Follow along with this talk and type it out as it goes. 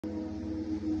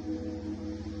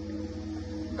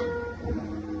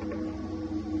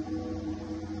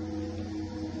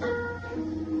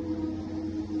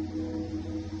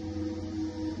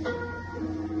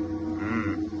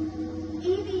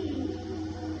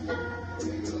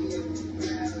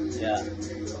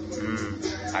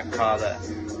I call her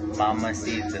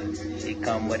Mamacita. She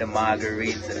come with a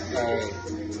margarita.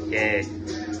 Yeah.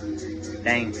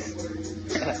 Thanks.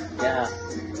 Yeah.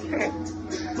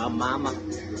 My mama.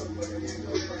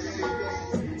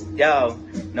 Yo,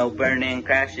 no burning,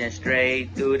 crashing,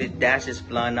 straight through the dashes,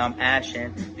 blunt, I'm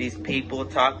ashing. These people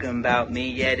talking about me,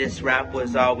 yeah, this rap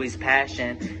was always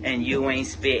passion. And you ain't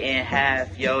spitting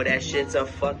half, yo, that shit's a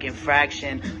fucking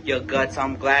fraction. Your guts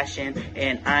I'm glashing,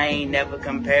 and I ain't never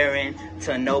comparing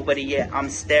to nobody, yet I'm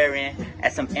staring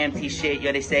at some empty shit.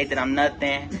 Yo, they say that I'm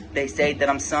nothing, they say that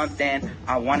I'm something.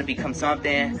 I wanna become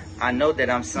something, I know that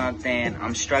I'm something.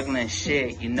 I'm struggling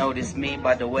shit, you notice me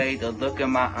by the way, the look in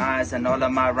my eyes and all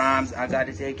of my rhymes. I got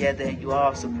it together and you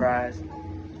all surprised.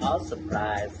 All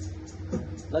surprised.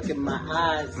 Look in my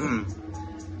eyes.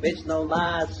 Bitch, no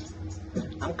lies.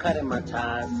 I'm cutting my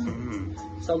ties.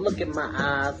 So look in my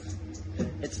eyes.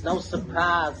 It's no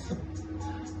surprise.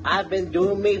 I've been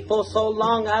doing me for so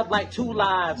long, I've like 2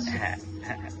 lives.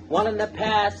 One in the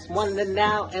past, one in the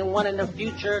now, and one in the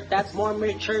future. That's more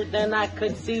mature than I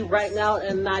could see right now.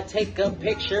 And I take a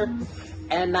picture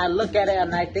and I look at it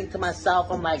and I think to myself,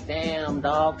 I'm like, damn,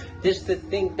 dog. Just to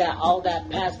think that all that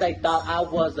past, they thought I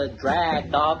was a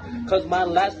drag, dog. Cause my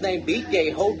last name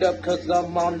BJ, hold up, cause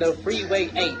I'm on the freeway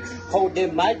 8.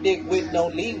 Holding my dick with no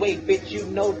leeway, bitch, you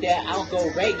know that I'll go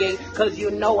reggae. Cause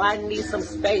you know I need some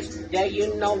space. Yeah,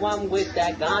 you know I'm with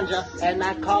that ganja. And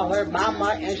I call her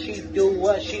mama and she do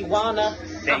what she wanna.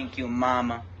 Thank you,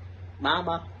 mama.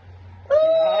 Mama.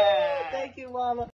 Thank you, mama.